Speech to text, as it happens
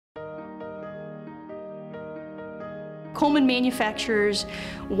Coleman manufactures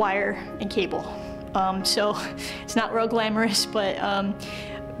wire and cable. So it's not real glamorous, but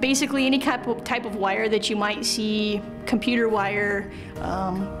basically any type of wire that you might see, computer wire,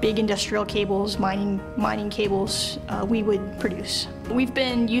 big industrial cables, mining cables, we would produce. We've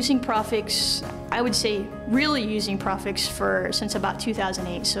been using Prophix, I would say really using Prophix since about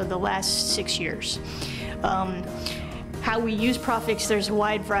 2008, so the last 6 years. How we use Prophix, there's a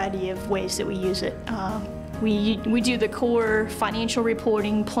wide variety of ways that we use it. We do the core financial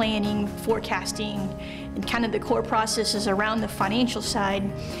reporting, planning, forecasting, and kind of the core processes around the financial side.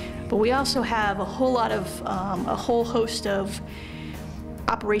 But we also have a whole host of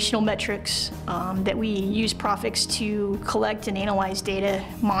operational metrics that we use Prophix to collect and analyze data,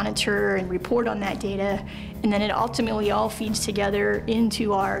 monitor and report on that data, and then it ultimately all feeds together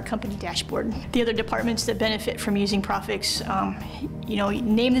into our company dashboard. The other departments that benefit from using Prophix,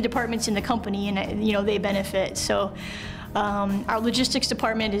 name the departments in the company and they benefit. So our logistics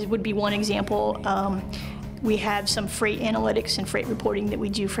department would be one example. We have some freight analytics and freight reporting that we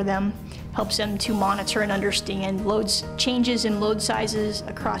do for them. Helps them to monitor and understand changes in load sizes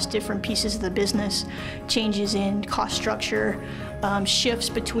across different pieces of the business, changes in cost structure, shifts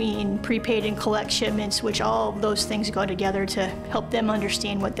between prepaid and collect shipments, which all of those things go together to help them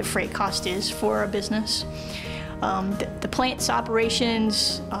understand what the freight cost is for a business. The plant's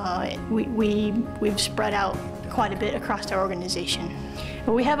operations, we've spread out quite a bit across our organization.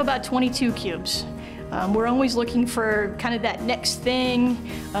 But we have about 22 cubes. We're always looking for kind of that next thing.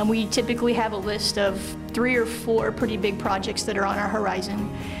 We typically have a list of 3 or 4 pretty big projects that are on our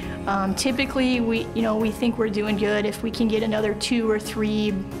horizon. Typically, we think we're doing good if we can get another 2 or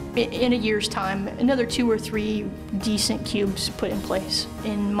 3 in a year's time, another 2 or 3 decent cubes put in place.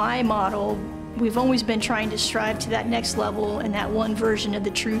 In my model, we've always been trying to strive to that next level and that one version of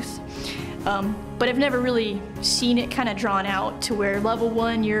the truth. But I've never really seen it kind of drawn out to where level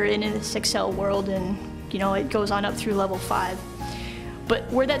 1 you're in this Excel world and it goes on up through level 5. But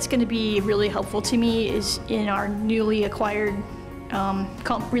where that's going to be really helpful to me is in our newly acquired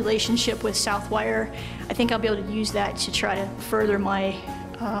relationship with Southwire. I think I'll be able to use that to try to further my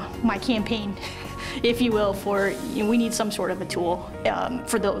campaign, if you will, for we need some sort of a tool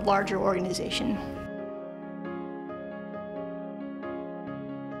for the larger organization.